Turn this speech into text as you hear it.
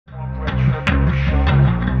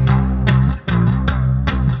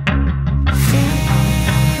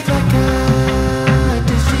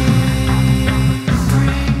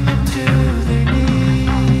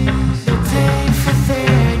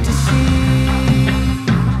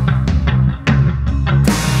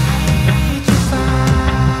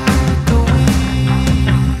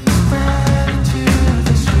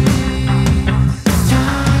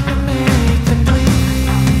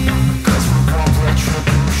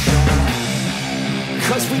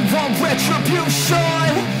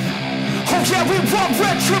retribution. Oh yeah, we want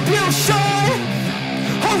retribution.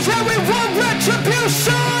 Oh yeah, we want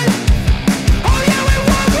retribution. Oh yeah, we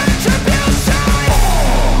want retribution.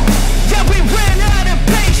 Yeah, we ran out of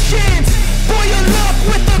patience. Boil up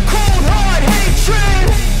with the cold hard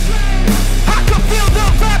hatred. I can feel the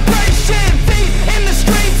vibration. Feet in the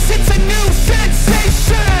streets, it's a new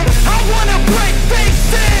sensation. I wanna break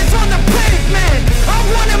faces on the pavement. I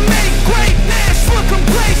wanna make greatness look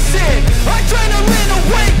complacent. Adrenaline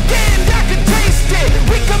awakened, I can taste it.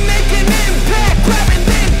 We can make an impact, grab and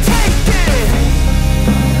then take it.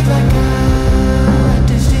 Like a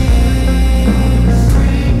disease,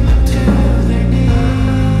 bring them to their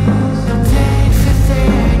knees. Take for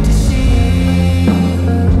their disease.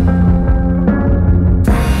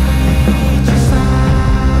 Breathe just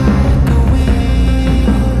like a weed,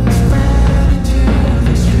 spread into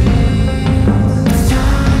the streets. It's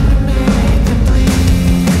time to make them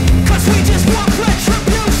bleed. 'Cause we just want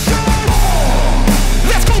retribution.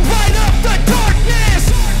 Let's go light up the darkness.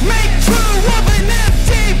 Make true of an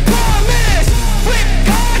empty promise. Flip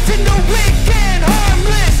gods into weak and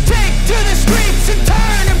harmless. Take to the streets and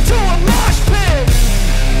turn them to a mosh pit.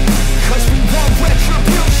 'Cause we want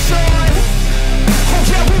retribution. Oh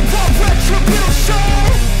yeah, we want retribution.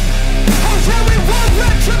 Oh yeah, we want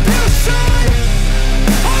retribution.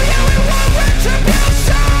 Oh yeah, we want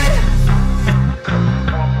retribution.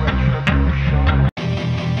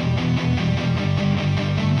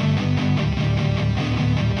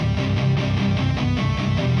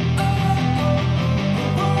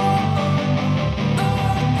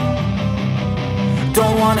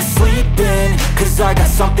 Don't wanna sleep in, 'cause I got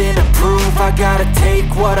something to prove. I gotta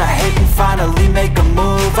take what I hate and finally make a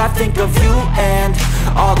move. I think of you and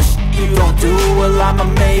all the shit you don't do. Well, I'ma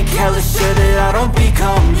make hella sure that I don't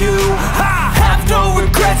become you. I have no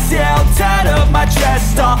regrets, yeah, I'll tie up my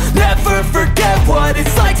chest. I'll never forget what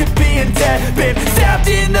it's like to be in debt. Been stabbed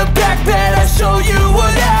in the back bed, I'll show you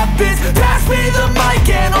what happens. Pass me the mic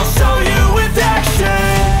and I'll show you with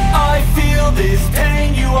action. I feel this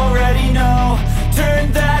pain, you already know.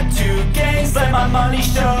 Turn that to gains, let my money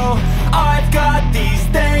show. I've got these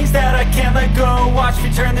things that I can't let go. Watch me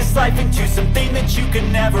turn this life into something that you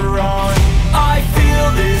can never own. I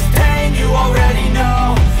feel this pain, you already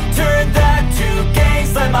know. Turn that to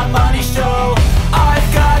gains, let my money show. I've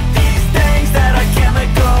got these things that I can't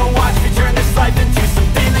let go. Watch me turn this life into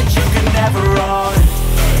something that you can never own.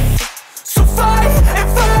 So fight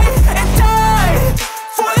and die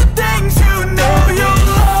for the things you know you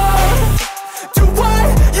love. Do what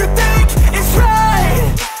you think is right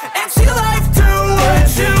and see life do what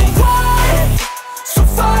you want. So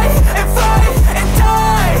fight and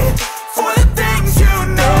die for the things you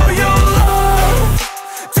know you love.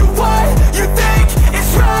 Do what you think is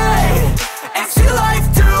right and see life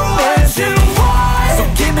do what you want. So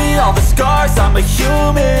give me all the scars, I'm a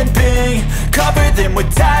human being. Cover them with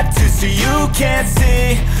tattoos so you can't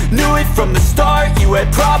see. Knew it from the start, you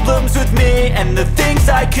had problems with me and the things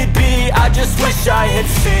I could be, I just wish I had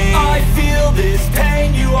seen. I feel this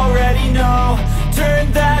pain, you already know.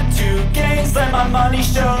 Turn that to gains, let my money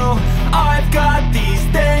show. I've got these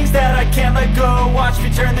things that I can't let go. Watch me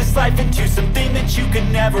turn this life into something that you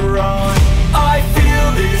can never own. I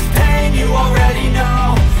feel this pain, you already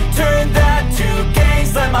know. Turn that to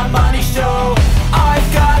gains, let my money show. I've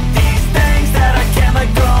got these things that I can't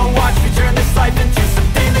let go. Watch me turn this life into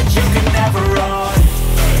something that you can never own.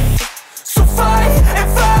 So fight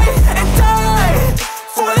and die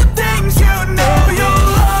for the things you know you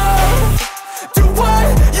love. Do what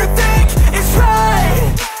you think is right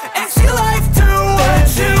and see life do what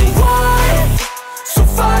you want. So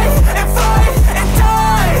fight and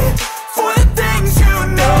die for the things you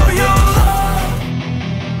know you love.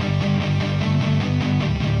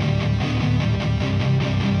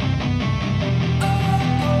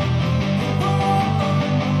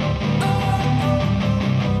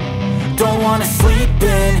 Don't wanna sleep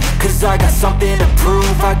in, 'cause I got something to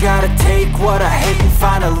prove. I gotta take what I hate and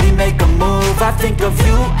finally make a move. I think of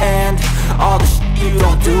you and all the shit you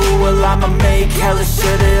don't do. Well, I'ma make hella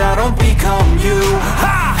sure that I don't become you.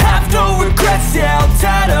 I have no regrets, yeah, I'll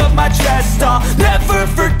tie up my chest. I'll never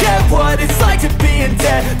forget what it's like to be in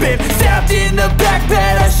debt. Been stabbed in the back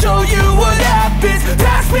bed, I'll show you what happens.